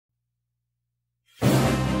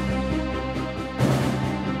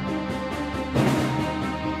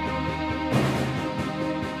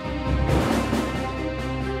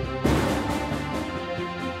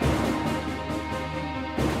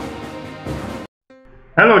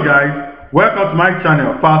Hello guys, welcome to my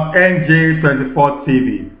channel Fast NJ24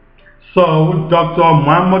 TV. So Dr.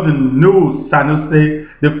 Muhammadu Nuhu Sanusi,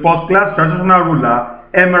 the first-class traditional ruler,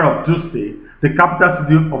 Emir of Dutse, the capital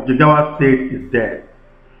city of Jigawa State, is dead.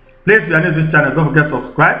 Please, if you are new to this channel, don't forget to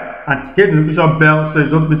subscribe and hit the notification bell so you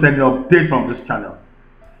don't miss any updates from this channel.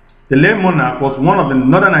 The late monarch was one of the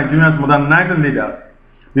northern Nigerian's modernizing leaders.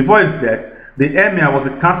 Before his death, the Emir was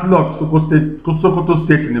the chancellor of Sokoto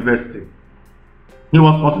State University. He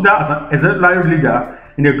was considered as an exemplary leader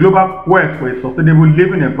in the global quest for a sustainable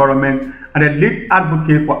living environment and a lead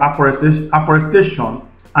advocate for afforestation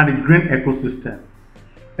and the green ecosystem.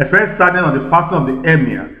 A friend saddened on the passing of the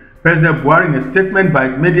Emir, President Buhari, in a statement by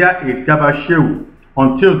his media aide Jigawa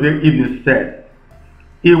on Tuesday evening said,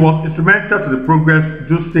 he was instrumental to the progress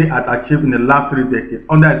Dutse had achieved in the last 3 decades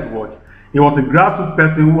under his watch. He was a grassroots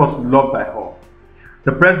person who was loved by all.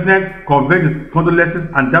 The president conveyed his condolences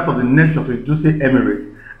and that of the nation to the Dutse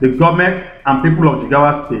Emirate, the government and people of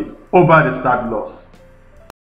Jigawa State over the sad loss.